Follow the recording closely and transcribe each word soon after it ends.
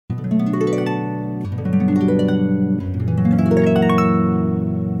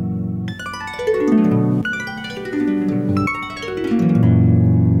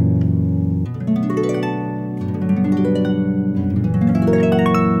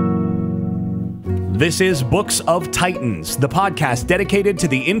This is Books of Titans, the podcast dedicated to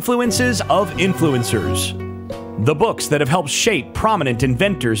the influences of influencers. The books that have helped shape prominent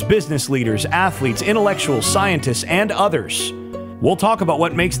inventors, business leaders, athletes, intellectuals, scientists, and others. We'll talk about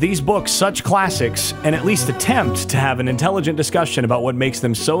what makes these books such classics, and at least attempt to have an intelligent discussion about what makes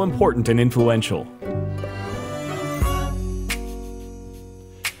them so important and influential.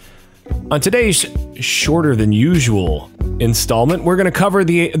 On today's shorter than usual installment, we're going to cover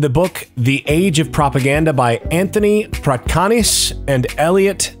the book The Age of Propaganda by Anthony Pratkanis and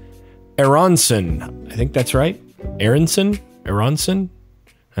Elliot Aronson. I think that's right. Aronson?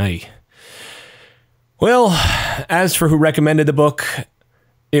 Hey. Well, as for who recommended the book,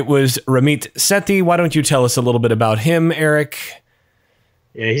 it was Ramit. Sethi, why don't you tell us a little bit about him, Eric?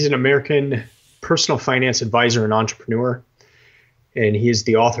 Yeah, he's an American personal finance advisor and entrepreneur. And he is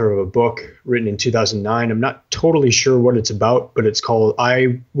the author of a book written in 2009. I'm not totally sure what it's about, but it's called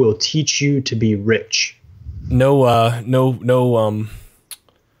 "I Will Teach You to Be Rich." No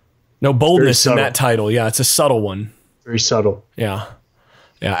boldness in that title. Yeah, it's a subtle one. Very subtle. Yeah.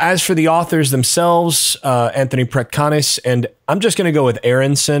 As for the authors themselves, Anthony Pratkanis, and I'm just going to go with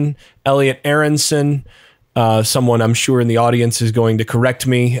Aronson, Elliot Aronson. Someone I'm sure in the audience is going to correct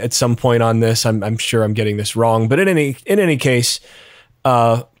me at some point on this. I'm sure I'm getting this wrong, but in any case,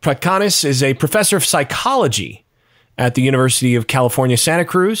 Pratkanis is a professor of psychology at the University of California, Santa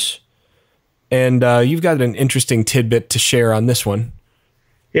Cruz, and you've got an interesting tidbit to share on this one.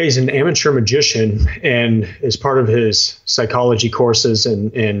 Yeah, he's an amateur magician, and as part of his psychology courses,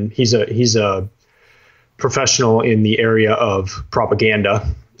 and he's a professional in the area of propaganda.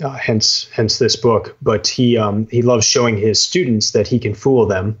 Hence this book. But he loves showing his students that he can fool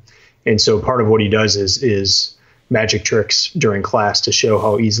them, and so part of what he does is magic tricks during class to show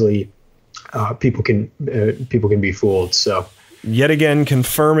how easily people can be fooled. So, yet again,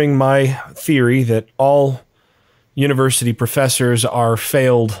 confirming my theory that all university professors are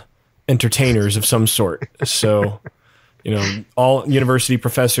failed entertainers of some sort. So, all university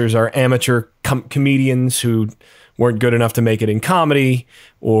professors are amateur comedians who weren't good enough to make it in comedy,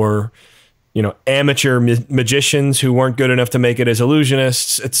 or, amateur magicians who weren't good enough to make it as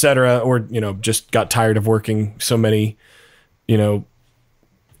illusionists, etc., or, just got tired of working so many,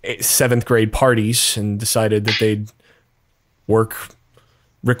 7th grade parties and decided that they'd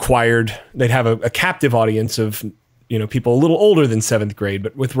have a captive audience of, people a little older than 7th grade,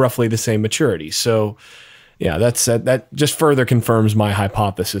 but with roughly the same maturity. So, yeah, that just further confirms my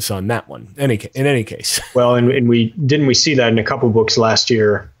hypothesis on that one. In any case, well, and we see that in a couple of books last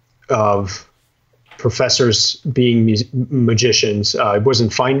year of professors being magicians.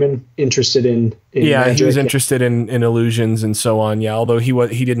 Wasn't Feynman interested in magic? He was interested in illusions and so on. Yeah, although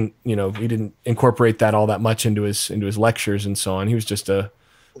he didn't incorporate that all that much into his lectures and so on. He was just a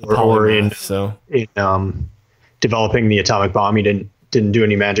polymath, in developing the atomic bomb, he didn't do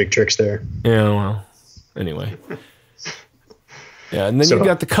any magic tricks there. Yeah, well. Anyway. Yeah, and then you've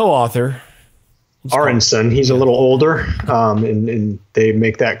got the co-author. Aronson. He's a little older, and they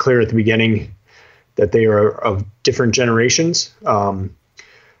make that clear at the beginning that they are of different generations.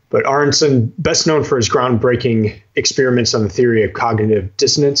 But Aronson, best known for his groundbreaking experiments on the theory of cognitive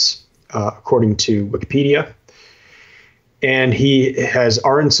dissonance, according to Wikipedia. And he has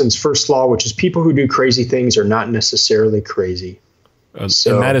Aronson's first law, which is people who do crazy things are not necessarily crazy. And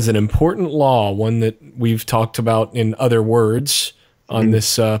that is an important law, one that we've talked about in other words on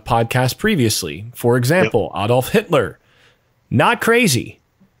this podcast previously. For example, Adolf Hitler, not crazy,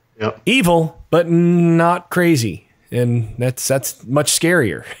 evil, but not crazy. And that's much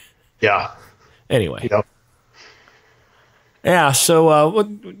scarier. Yeah. Anyway. Yeah, so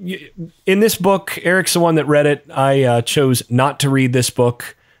in this book, Eric's the one that read it. I chose not to read this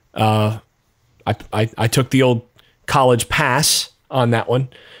book. I took the old college pass on that one.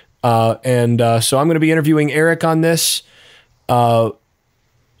 So I'm going to be interviewing Eric on this.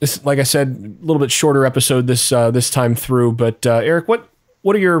 This, like I said, a little bit shorter episode this time through. But Eric, what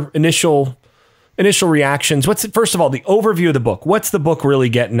are your initial reactions? First of all, the overview of the book? What's the book really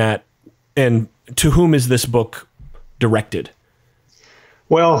getting at, and to whom is this book directed?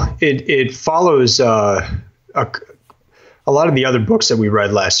 Well, it follows a lot of the other books that we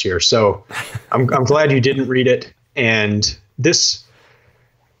read last year. So I'm glad you didn't read it. And it's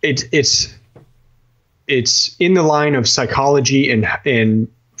in the line of psychology and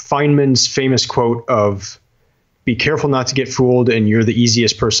Feynman's famous quote of Be careful not to get fooled, and you're the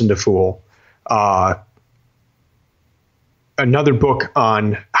easiest person to fool. Another book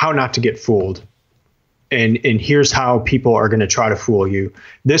on how not to get fooled. And here's how people are going to try to fool you.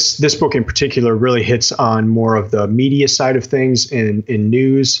 This book in particular really hits on more of the media side of things in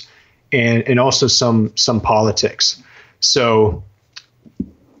news and also some politics. So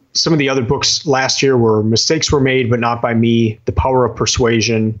some of the other books last year were Mistakes Were Made, But Not by Me, The Power of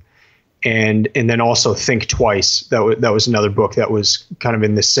Persuasion, and then also Think Twice. That was another book that was kind of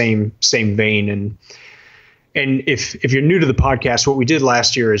in the same vein. And if you're new to the podcast, what we did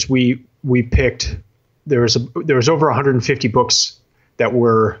last year is we picked. There was over 150 books that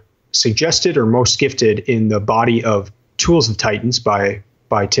were suggested or most gifted in the body of Tools of Titans by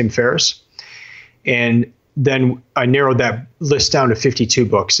Tim Ferriss. And then I narrowed that list down to 52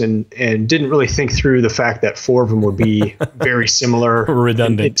 books and didn't really think through the fact that 4 of them would be very similar.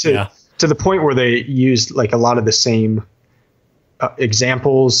 Redundant, to the point where they used like a lot of the same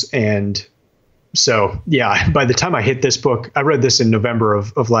examples. And so, yeah, by the time I hit this book, I read this in November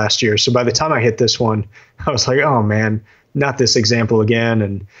of last year. So by the time I hit this one, I was like, oh man, not this example again.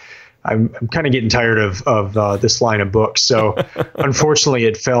 And I'm kind of getting tired of this line of books. So unfortunately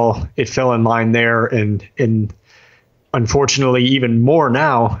it fell in line there. And unfortunately, even more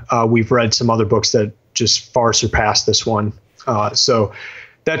now, we've read some other books that just far surpass this one. So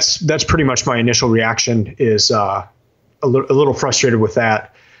that's pretty much my initial reaction is a little frustrated with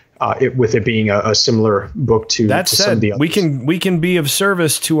that. With it being a similar book to some of the others. We can be of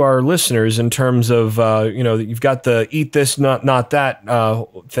service to our listeners in terms of you've got the eat this not that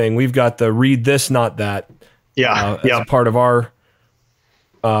thing. We've got the read this not that. As a part of our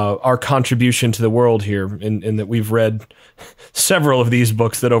contribution to the world here, in that we've read several of these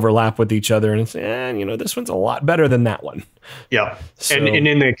books that overlap with each other, and it's this one's a lot better than that one. Yeah, so, and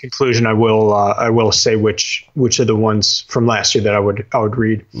in the conclusion, I will say which of the ones from last year that I would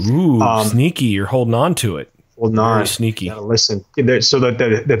read. Ooh, sneaky! You're holding on to it. Holding on, very sneaky. Gotta listen, so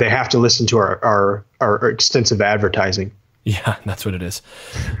that they have to listen to our extensive advertising. Yeah, that's what it is.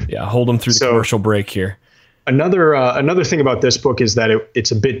 Yeah, hold them through the commercial break here. Another thing about this book is that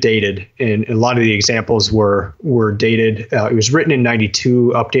it's a bit dated, and a lot of the examples were dated. It was written in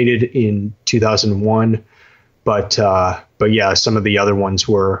 92, updated in 2001, but yeah, some of the other ones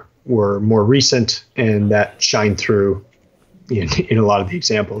were more recent, and that shined through in a lot of the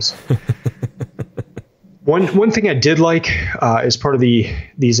examples. One thing I did like as part of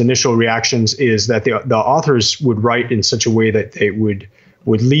these initial reactions is that the authors would write in such a way that they would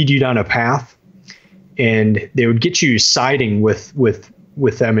lead you down a path. And they would get you siding with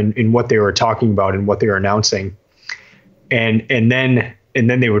them in what they were talking about and what they were announcing, and then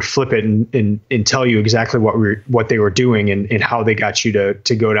they would flip it and tell you exactly what they were doing and how they got you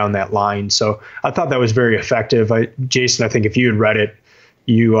to go down that line. So I thought that was very effective. Jason, I think if you had read it,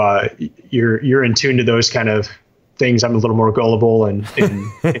 you're in tune to those kind of things. I'm a little more gullible and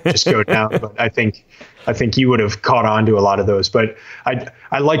just go down. But I think you would have caught on to a lot of those. But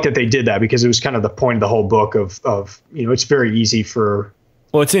I like that they did that, because it was kind of the point of the whole book of it's very easy for.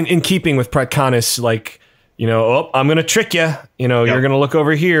 Well, it's in keeping with Pratkanis, like, I'm going to trick you. You're going to look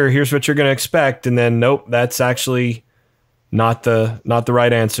over here. Here's what you're going to expect. And then, nope, that's actually not the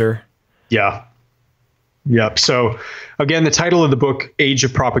right answer. Yeah. Yep. So again, the title of the book, Age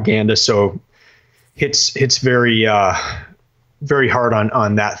of Propaganda. So hits very very hard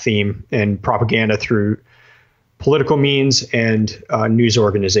on that theme and propaganda through political means and news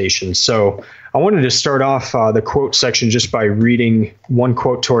organizations. So I wanted to start off the quote section just by reading one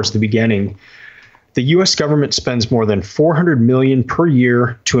quote towards the beginning. The U.S. government spends more than $400 million per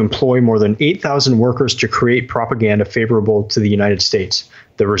year to employ more than 8,000 workers to create propaganda favorable to the United States.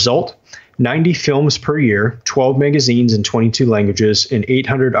 The result? 90 films per year, 12 magazines in 22 languages, and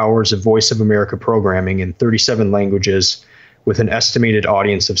 800 hours of Voice of America programming in 37 languages, with an estimated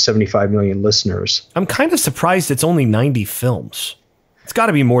audience of 75 million listeners. I'm kind of surprised it's only 90 films. It's got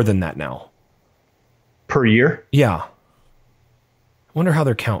to be more than that now. Per year? Yeah. I wonder how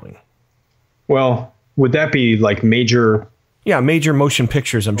they're counting. Well, would that be like major? Yeah, major motion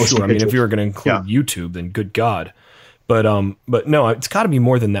pictures, I'm sure. I mean, if you were going to include YouTube, then good God. But no, it's got to be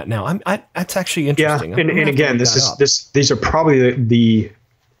more than that now. That's actually interesting. Yeah, and again, these are probably the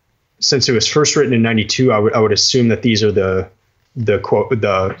since it was first written in 92, I would assume that these are the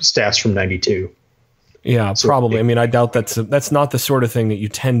stats from 92. Yeah, so probably. I mean, I doubt that's not the sort of thing that you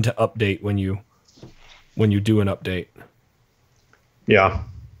tend to update when you do an update. Yeah.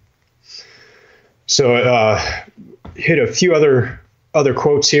 So hit a few other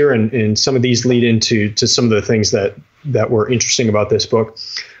quotes here, and some of these lead into some of the things that were interesting about this book.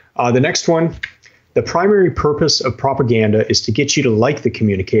 The next one, The primary purpose of propaganda is to get you to like the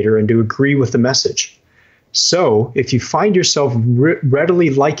communicator and to agree with the message. So, if you find yourself readily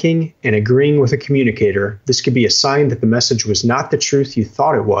liking and agreeing with a communicator, this could be a sign that the message was not the truth you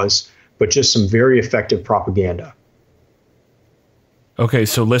thought it was, but just some very effective propaganda. Okay,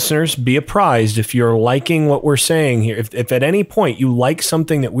 so listeners, be apprised if you're liking what we're saying here. If at any point you like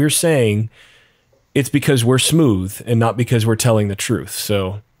something that we're saying, it's because we're smooth and not because we're telling the truth.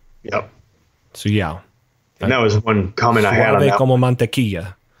 So, yep. So yeah. And that was one comment I had on that. Como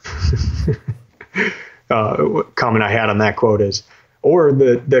mantequilla. Comment I had on that quote is, or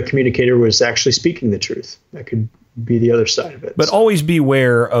the communicator was actually speaking the truth. That could be the other side of it. But always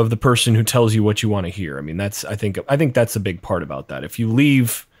beware of the person who tells you what you want to hear. I mean, I think that's a big part about that. If you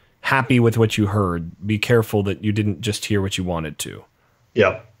leave happy with what you heard, be careful that you didn't just hear what you wanted to.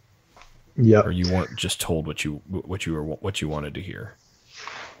 Yep. Or you weren't just told what you wanted to hear.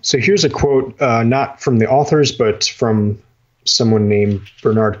 So here's a quote, not from the authors, but from someone named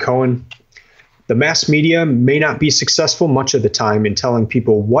Bernard Cohen. The mass media may not be successful much of the time in telling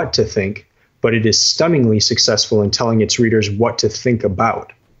people what to think, but it is stunningly successful in telling its readers what to think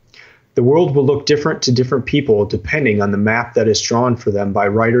about. The world will look different to different people depending on the map that is drawn for them by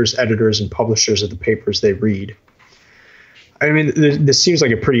writers, editors, and publishers of the papers they read. I mean, this seems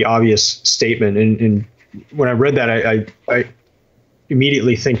like a pretty obvious statement. And when I read that, I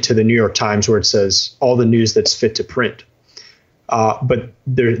immediately think to the New York Times, where it says all the news that's fit to print. But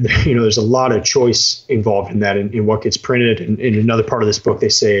there's a lot of choice involved in that, in what gets printed. And in another part of this book, they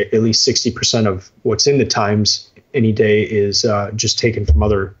say at least 60% of what's in the Times any day is just taken from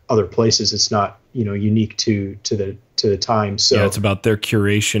other places. It's not unique to the Times. So yeah, it's about their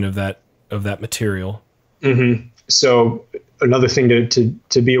curation of that material. Mm-hmm. So another thing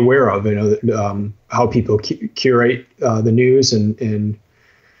to be aware of, how people curate the news and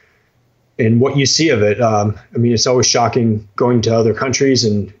what you see of it. I mean, it's always shocking going to other countries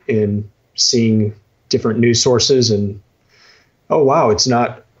and seeing different news sources and, oh, wow, it's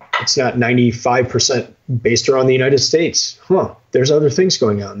not 95% based around the United States. There's other things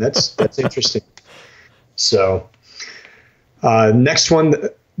going on. That's interesting. So next one,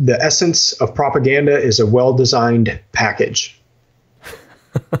 the essence of propaganda is a well-designed package.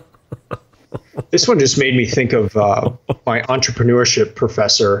 This one just made me think of my entrepreneurship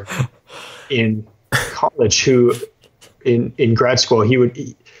professor in college, who in grad school, he would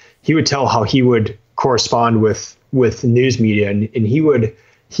tell how he would correspond with news media, and he would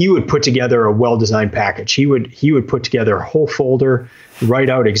put together a well-designed package. He would put together a whole folder, write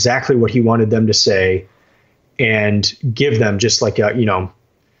out exactly what he wanted them to say, and give them just like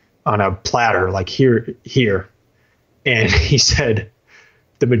on a platter, like here. And he said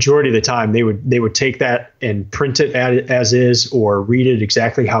the majority of the time they would take that and print it as is, or read it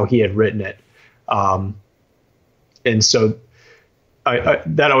exactly how he had written it. And so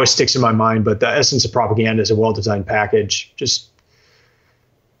that always sticks in my mind. But the essence of propaganda is a well-designed package, just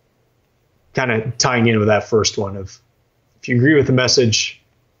kind of tying in with that first one of, if you agree with the message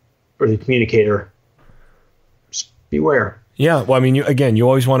or the communicator, just beware. Yeah, well, I mean, you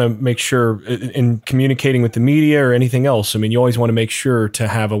always want to make sure in communicating with the media or anything else. I mean, you always want to make sure to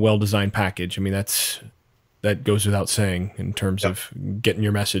have a well-designed package. I mean, that goes without saying in terms of getting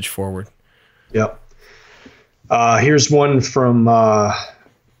your message forward. Yep. Here's one from is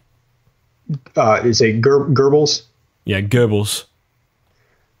a Goebbels. Yeah, Goebbels.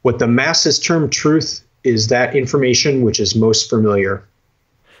 What the masses term truth is that information which is most familiar.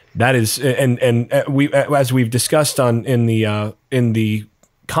 That is, and we, as we've discussed in the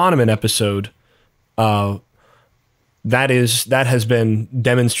Kahneman episode, that has been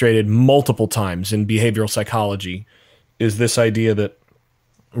demonstrated multiple times in behavioral psychology. Is this idea that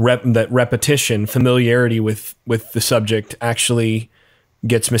repetition, familiarity with the subject, actually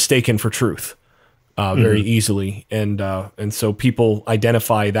gets mistaken for truth very easily, and so people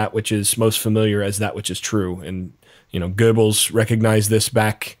identify that which is most familiar as that which is true. And Goebbels recognized this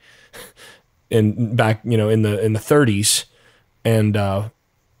back in the 30s, and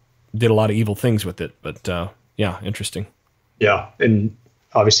did a lot of evil things with it. But yeah, interesting. Yeah, and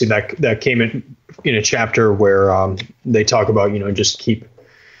obviously that came in a chapter where they talk about just keep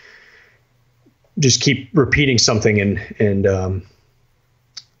repeating something, and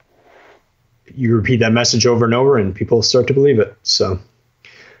you repeat that message over and over, and people start to believe it. So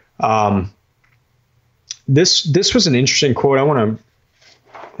this was an interesting quote. I want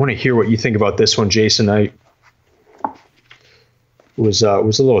to hear what you think about this one, Jason. I was a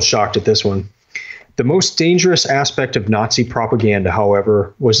little shocked at this one. The most dangerous aspect of Nazi propaganda,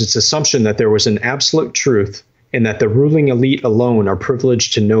 however, was its assumption that there was an absolute truth and that the ruling elite alone are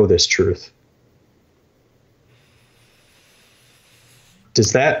privileged to know this truth.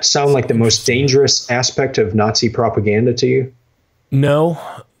 Does that sound like the most dangerous aspect of Nazi propaganda to you? No,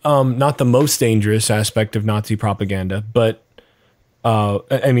 not the most dangerous aspect of Nazi propaganda, but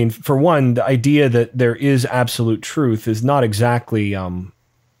I mean, for one, the idea that there is absolute truth is not exactly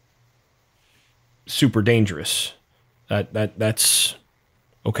super dangerous. That's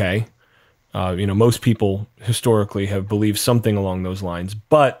okay. Most people historically have believed something along those lines,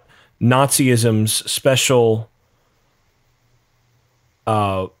 but Nazism's special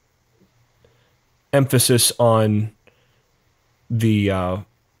emphasis on the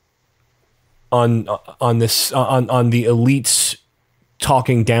on the elites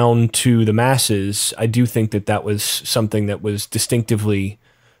talking down to the masses, I do think that was something that was distinctively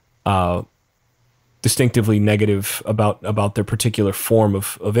negative about their particular form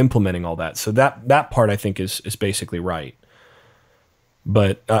of implementing all that. So that part I think is basically right.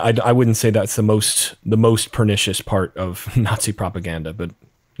 But I wouldn't say that's the most pernicious part of Nazi propaganda, but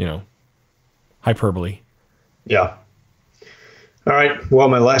hyperbole. Yeah. All right. Well,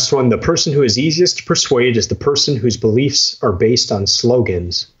 my last one, the person who is easiest to persuade is the person whose beliefs are based on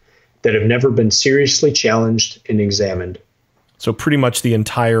slogans that have never been seriously challenged and examined. So pretty much the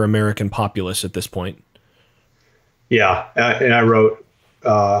entire American populace at this point. Yeah. And I wrote,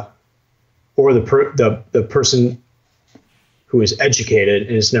 or the person who is educated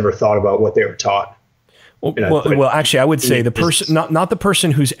and has never thought about what they were taught. Well, actually, I would say the person, not the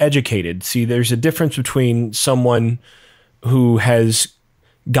person who's educated. See, there's a difference between someone who has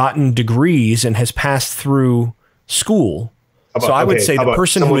gotten degrees and has passed through school. So I would say the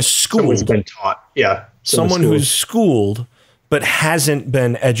person who is schooled, someone's been taught. Yeah. Someone who's schooled, but hasn't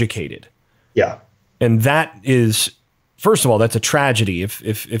been educated. Yeah. And that is, first of all, that's a tragedy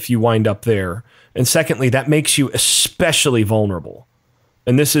if you wind up there. And secondly, that makes you especially vulnerable.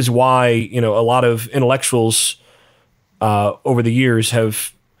 And this is why, a lot of intellectuals over the years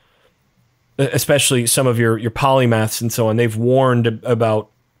have, especially some of your polymaths and so on, they've warned about,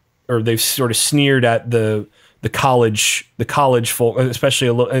 or they've sort of sneered at the college folk,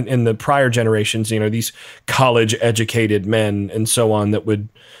 especially in the prior generations, these college educated men and so on that would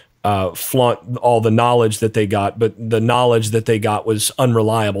flaunt all the knowledge that they got, but the knowledge that they got was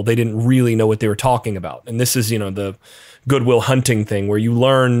unreliable. They didn't really know what they were talking about. And this is, the Goodwill Hunting thing where you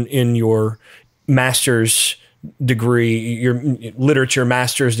learn in your master's degree, your literature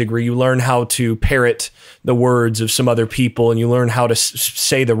master's degree, you learn how to parrot the words of some other people and you learn how to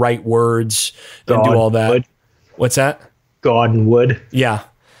say the right words and do all that. Wood. What's that? God and wood. Yeah.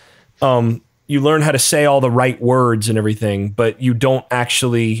 You learn how to say all the right words and everything, but you don't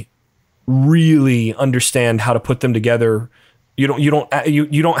actually really understand how to put them together. You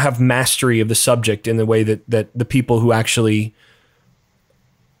don't have mastery of the subject in the way that the people who actually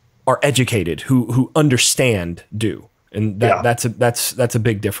are educated, who understand, do. And that's a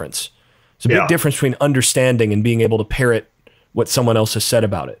big difference. It's a big difference between understanding and being able to parrot what someone else has said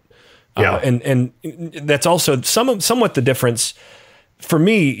about it. And that's also somewhat the difference. For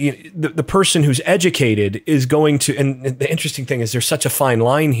me, the person who's educated is going to, and the interesting thing is there's such a fine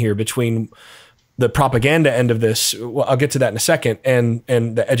line here between the propaganda end of this, well, I'll get to that in a second, and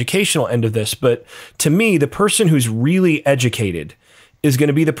the educational end of this. But to me, the person who's really educated is going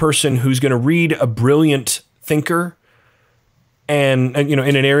to be the person who's going to read a brilliant thinker and in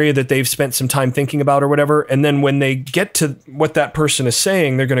an area that they've spent some time thinking about or whatever. And then when they get to what that person is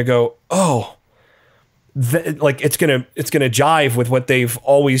saying, they're going to go, oh, it's going to jive with what they've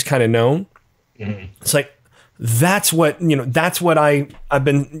always kind of known. Mm-hmm. It's like, that's what I've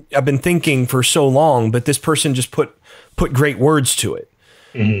been thinking for so long, but this person just put great words to it.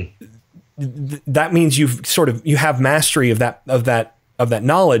 Mm-hmm. That means you have mastery of that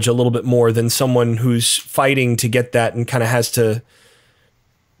knowledge a little bit more than someone who's fighting to get that and kind of has to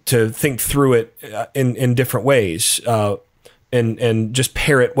think through it in different ways and just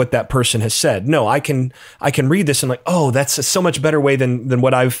parrot what that person has said. No, I can read this and like, oh, that's a so much better way than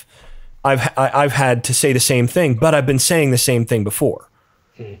what I've had to say the same thing, but I've been saying the same thing before,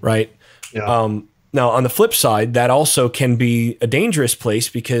 right? Yeah. Now, on the flip side, that also can be a dangerous place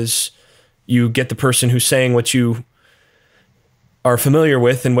because you get the person who's saying what you are familiar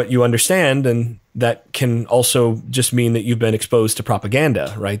with and what you understand, and that can also just mean that you've been exposed to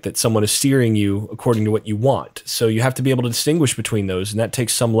propaganda, right? That someone is steering you according to what you want. So you have to be able to distinguish between those, and that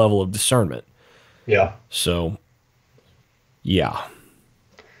takes some level of discernment. Yeah. So, yeah.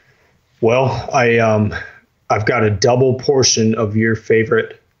 Well, I've got a double portion of your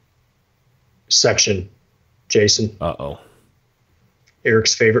favorite section, Jason. Uh-oh.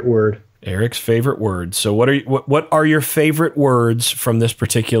 Erik's favorite word. Erik's favorite word. So what are your favorite words from this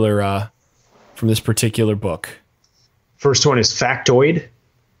particular book? First one is factoid.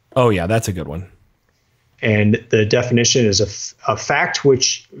 Oh yeah, that's a good one. And the definition is a fact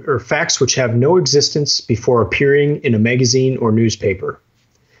facts which have no existence before appearing in a magazine or newspaper.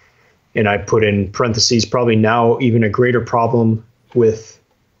 And I put in parentheses, probably now even a greater problem with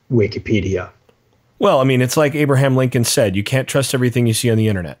Wikipedia. Well, I mean, it's like Abraham Lincoln said, you can't trust everything you see on the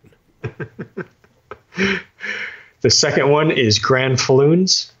internet. The second one is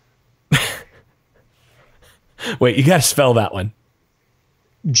granfalloons. Wait, you got to spell that one.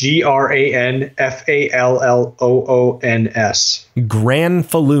 Granfalloons.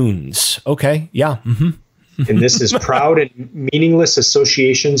 Granfalloons. Okay. Yeah. Mm-hmm. And this is proud and meaningless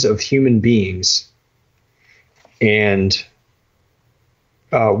associations of human beings. And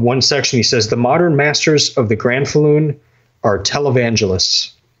one section, he says, the modern masters of the granfalloon are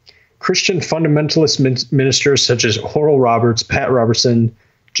televangelists. Christian fundamentalist ministers such as Oral Roberts, Pat Robertson,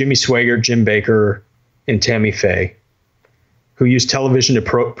 Jimmy Swaggart, Jim Baker, and Tammy Faye, who use television to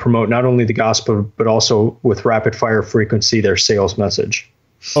promote not only the gospel, but also with rapid fire frequency, their sales message.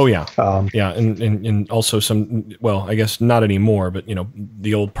 Oh, yeah. Yeah. And also some, well, I guess not anymore, but, you know,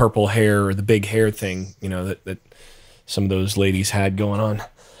 the old purple hair or the big hair thing, you know, that some of those ladies had going on.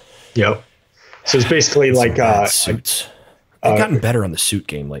 Yep. So it's basically like suits. They've gotten better on the suit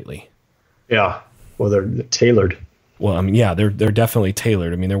game lately. Yeah. Well, they're tailored. Well, I mean, yeah, they're definitely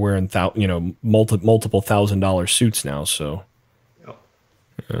tailored. I mean, they're wearing multiple $1,000 suits now. So,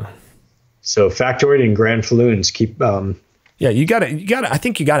 yeah. So factoid and granfalloons keep. Yeah, you gotta. I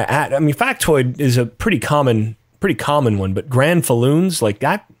think you gotta add. I mean, factoid is a pretty common one, but granfalloons, like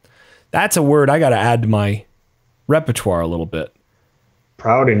that's a word I gotta add to my repertoire a little bit.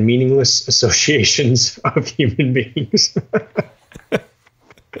 Proud and meaningless associations of human beings.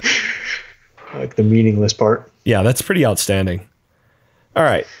 I like the meaningless part. Yeah, that's pretty outstanding. All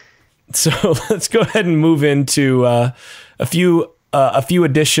right, so let's go ahead and move into a few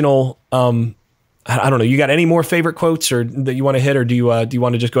additional. I don't know. You got any more favorite quotes or that you want to hit, or do you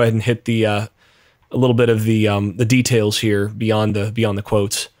want to just go ahead and hit the a little bit of the details here beyond the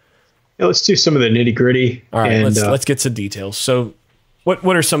quotes? Yeah, let's do some of the nitty gritty. All right, let's get some details. So, what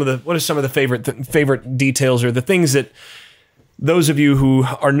are some of the favorite details, or the things that those of you who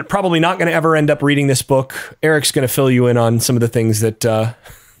are probably not going to ever end up reading this book, Erik's going to fill you in on some of the things that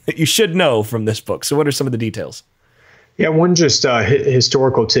that you should know from this book. So, what are some of the details? Yeah, one just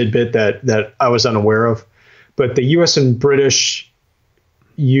historical tidbit that I was unaware of, but the U.S. and British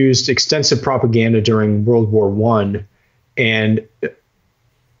used extensive propaganda during World War I, and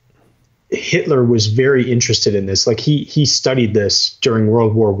Hitler was very interested in this. Like he studied this during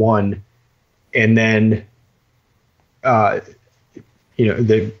World War I, and then the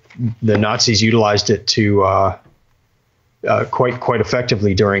Nazis utilized it to quite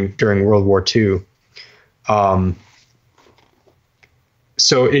effectively during World War II.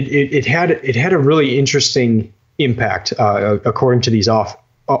 So it had a really interesting impact, according to these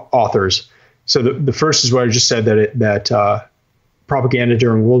authors. So the first is what I just said, that propaganda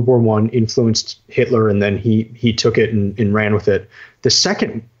during World War I influenced Hitler, and then he took it and ran with it. The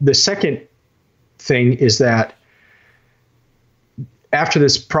second thing is that after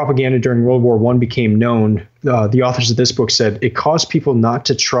this propaganda during World War I became known, the authors of this book said it caused people not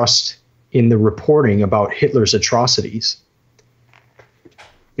to trust in the reporting about Hitler's atrocities,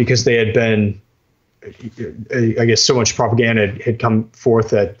 because they had been, I guess, so much propaganda had come forth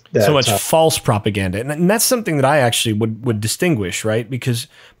that so much false propaganda. And that's something that I actually would distinguish, right? Because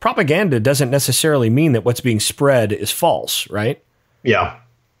propaganda doesn't necessarily mean that what's being spread is false, right? Yeah.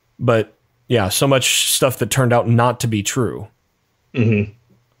 But yeah, so much stuff that turned out not to be true. Mm-hmm.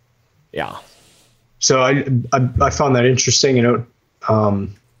 Yeah. So I found that interesting,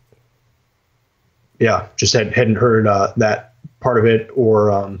 yeah, just hadn't heard that part of it,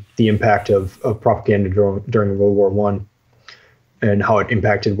 or the impact of propaganda during World War I and how it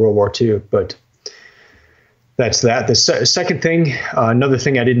impacted World War II. But that's that. The second thing, another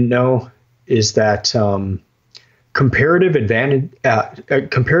thing I didn't know, is that comparative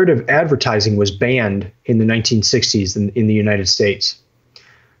advertising was banned in the 1960s in the United States.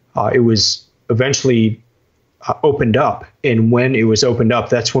 It was eventually opened up, and when it was opened up,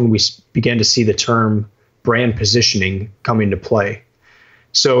 that's when we began to see the term brand positioning come into play.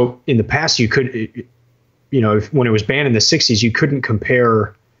 So in the past, you could, when it was banned in the 60s, you couldn't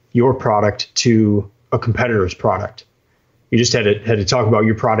compare your product to a competitor's product. You just had to talk about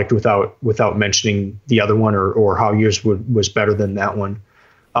your product without mentioning the other one, or how yours was better than that one.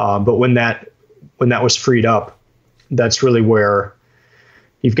 But when that was freed up, that's really where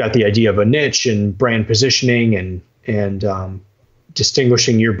you've got the idea of a niche and brand positioning and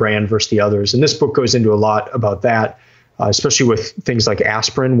distinguishing your brand versus the others. And this book goes into a lot about that. especially with things like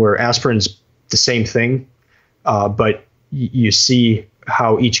aspirin, where aspirin's the same thing, but you see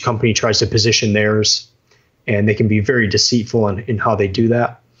how each company tries to position theirs, and they can be very deceitful in how they do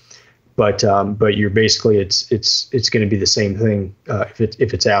that. But you're basically it's going to be the same thing if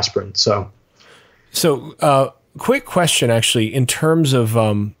it's aspirin. So quick question, actually, in terms of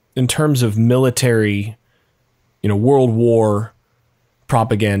military, World War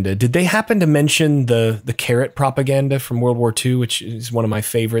propaganda. Did they happen to mention the carrot propaganda from World War II, which is one of my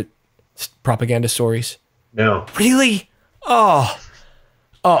favorite propaganda stories? No. Really? Oh,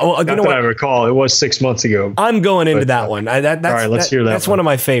 well, Not that I recall. It was 6 months ago. I'm going into that one. All right, let's hear that. That's one of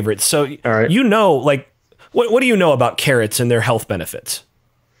my favorites. So, all right. What do you know about carrots and their health benefits?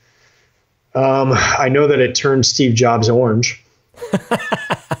 I know that it turned Steve Jobs orange.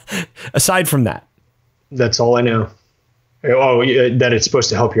 Aside from that, that's all I know. Oh, that it's supposed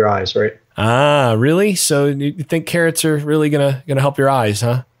to help your eyes, right? Ah, really? So you think carrots are really gonna help your eyes,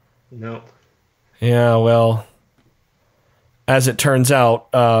 huh? No. Yeah, well, as it turns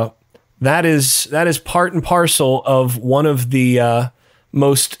out, that is part and parcel of one of the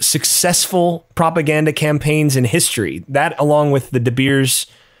most successful propaganda campaigns in history. That, along with the De Beers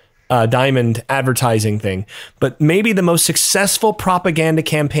diamond advertising thing, but maybe the most successful propaganda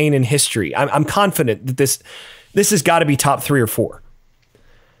campaign in history. I'm confident that this has got to be top 3 or 4.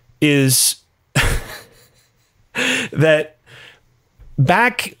 Is that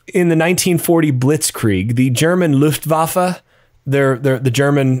back in the 1940 Blitzkrieg, the German Luftwaffe, the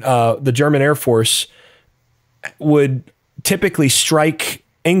German Air Force, would typically strike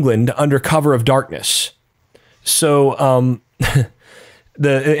England under cover of darkness. So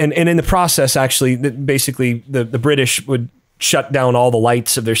and in the process, actually, basically the British would shut down all the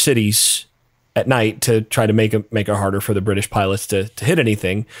lights of their cities at night to try to make it harder for the British pilots to hit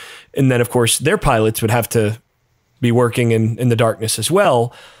anything. And then, of course, their pilots would have to be working in the darkness as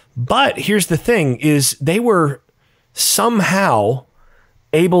well. But here's the thing, is they were somehow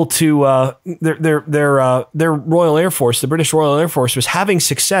able to, their Royal Air Force, the British Royal Air Force, was having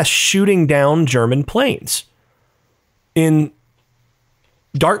success shooting down German planes in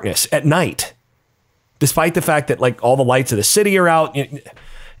darkness at night, despite the fact that all the lights of the city are out.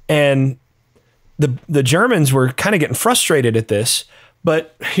 And the Germans were kind of getting frustrated at this.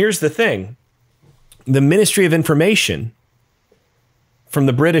 But here's the thing. The Ministry of Information from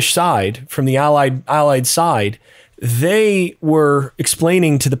the British side, from the Allied side, they were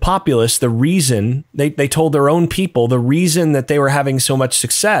explaining to the populace the reason, they told their own people, the reason that they were having so much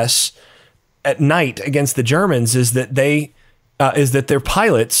success at night against the Germans is that their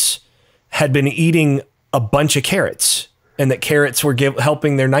pilots had been eating a bunch of carrots, and that carrots were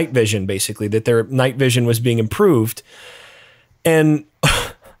helping their night vision, basically, that their night vision was being improved. And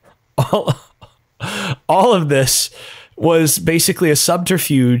all of this was basically a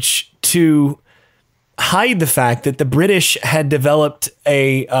subterfuge to hide the fact that the British had developed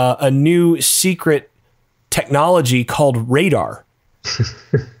a new secret technology called radar.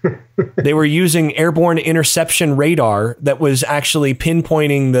 They were using airborne interception radar that was actually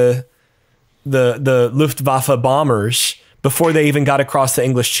pinpointing the Luftwaffe bombers before they even got across the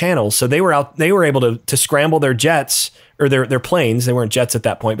English Channel. So they were able to scramble their jets, or their planes. They weren't jets at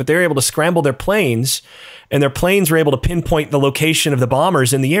that point, but they were able to scramble their planes, and their planes were able to pinpoint the location of the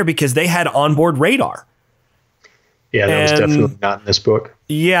bombers in the air because they had onboard radar. Yeah, that was definitely not in this book.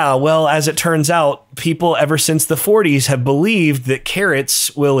 Yeah, well, as it turns out, people ever since the 40s have believed that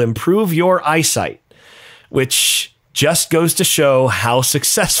carrots will improve your eyesight, which just goes to show how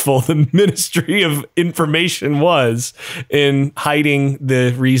successful the Ministry of Information was in hiding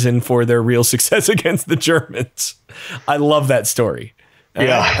the reason for their real success against the Germans. I love that story.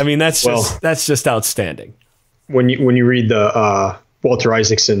 Yeah, I mean, that's just outstanding. When you read the Walter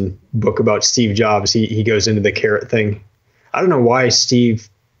Isaacson book about Steve Jobs, he goes into the carrot thing. I don't know why Steve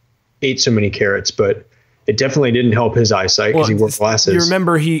ate so many carrots, but it definitely didn't help his eyesight because he wore glasses. You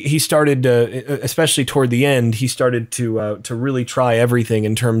remember he started, especially toward the end, he started to really try everything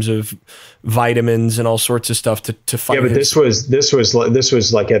in terms of vitamins and all sorts of stuff to fight. Yeah, but this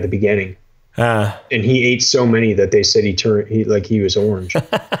was like at the beginning, and he ate so many that they said he was orange.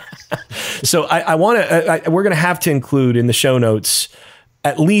 So we're going to have to include in the show notes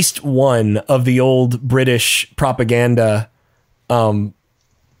at least one of the old British propaganda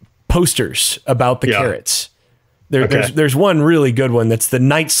posters about the carrots. There's one really good one that's the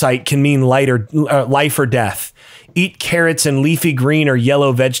night sight can mean life or death. Eat carrots and leafy green or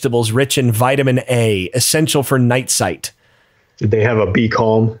yellow vegetables rich in vitamin A, essential for night sight. Did they have a be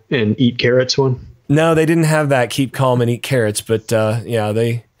calm and eat carrots one? No, they didn't have that. Keep calm and eat carrots. But yeah,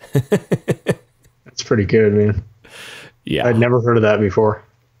 they. That's pretty good, man. Yeah. I'd never heard of that before.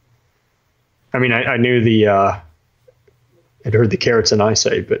 I mean, I knew I'd heard the carrots and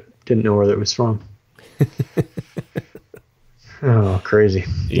eyesight, but didn't know where that was from. Oh, crazy.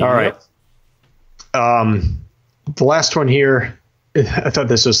 Yep. All right. The last one here, I thought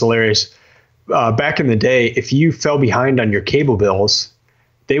this was hilarious. Back in the day, if you fell behind on your cable bills,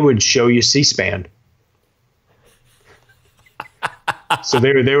 they would show you C-SPAN. So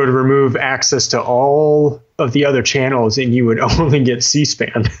they would remove access to all of the other channels, and you would only get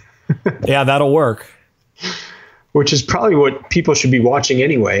C-SPAN. Yeah, that'll work. Which is probably what people should be watching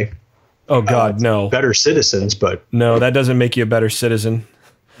anyway. Oh God, no. Better citizens, but no, that doesn't make you a better citizen.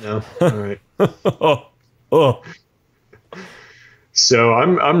 No. All right. Oh. So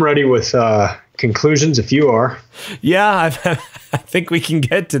I'm ready with conclusions if you are. Yeah, I think we can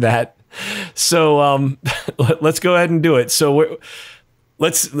get to that. So let's go ahead and do it. So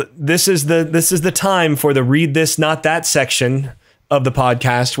this is the time for the read this not that section of the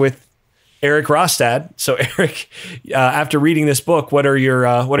podcast with Erik Rostad. So Erik, after reading this book, what are your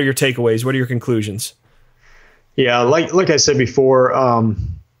takeaways? What are your conclusions? Yeah, like I said before,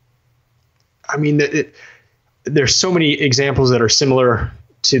 I mean, there's so many examples that are similar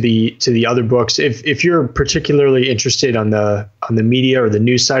to the other books. If you're particularly interested on the media or the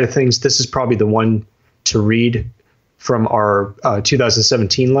news side of things, this is probably the one to read from our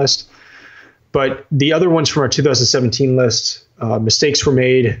 2017 list. But the other ones from our 2017 list, Mistakes Were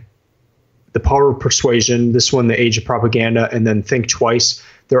Made, The Power of Persuasion, this one, The Age of Propaganda, and then Think Twice,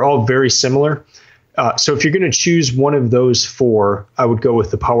 they're all very similar. So if you're going to choose one of those four, I would go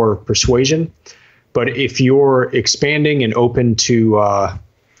with The Power of Persuasion. But if you're expanding and open to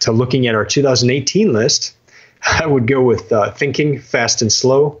looking at our 2018 list, I would go with Thinking Fast and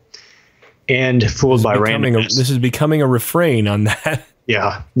Slow and Fooled by Randomness. This is becoming a refrain on that.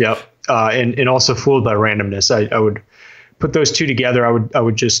 Yeah. Yep. And also Fooled by Randomness. I would put those two together. I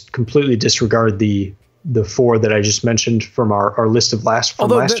would just completely disregard the four that I just mentioned from our list of last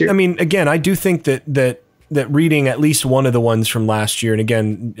year. I mean, again, I do think that reading at least one of the ones from last year, and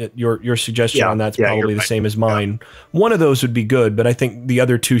again, your suggestion on that's probably the same as mine. Yeah. One of those would be good, but I think the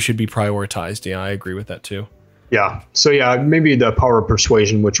other two should be prioritized. Yeah, I agree with that too. Yeah. So yeah, maybe The Power of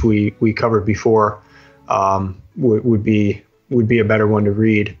Persuasion, which we covered before, would be a better one to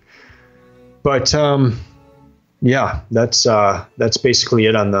read. But yeah, that's basically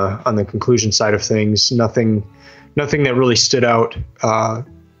it on the conclusion side of things. Nothing that really stood out.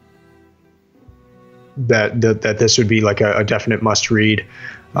 That this would be like a definite must read.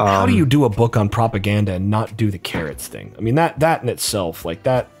 How do you do a book on propaganda and not do the carrots thing? I mean, that in itself, like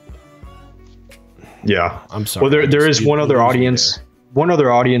that. Yeah, I'm sorry. Well, there is one other audience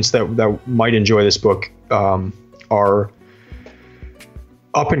that might enjoy this book. Are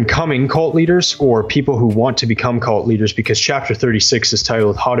up and coming cult leaders or people who want to become cult leaders, because chapter 36 is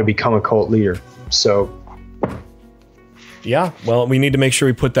titled How to Become a Cult Leader. So yeah, well, we need to make sure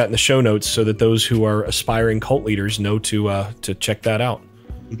we put that in the show notes so that those who are aspiring cult leaders know to check that out.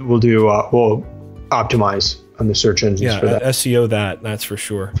 We'll optimize on the search engines for that. SEO that's for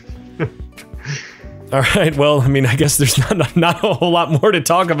sure. All right, well, I mean, I guess there's not a whole lot more to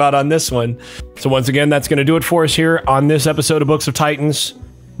talk about on this one. So once again, that's going to do it for us here on this episode of Books of Titans.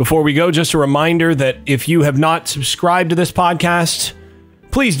 Before we go, just a reminder that if you have not subscribed to this podcast,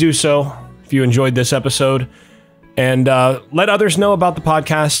 please do so if you enjoyed this episode. And let others know about the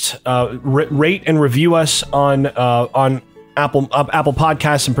podcast. Rate and review us on Apple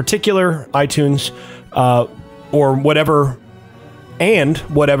Podcasts in particular, iTunes, or whatever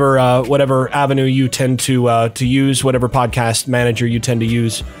avenue you tend to use, whatever podcast manager you tend to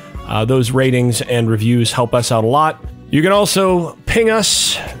use. Those ratings and reviews help us out a lot. You can also ping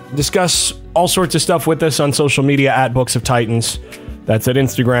us, discuss all sorts of stuff with us on social media at Books of Titans. That's at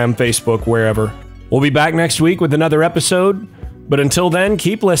Instagram, Facebook, wherever. We'll be back next week with another episode. But until then,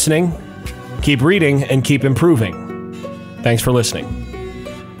 keep listening, keep reading, and keep improving. Thanks for listening.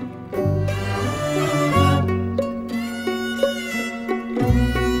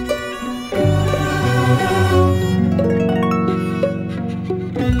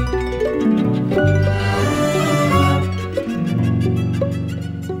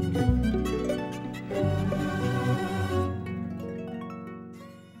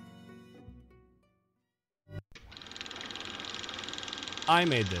 I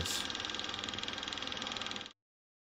made this.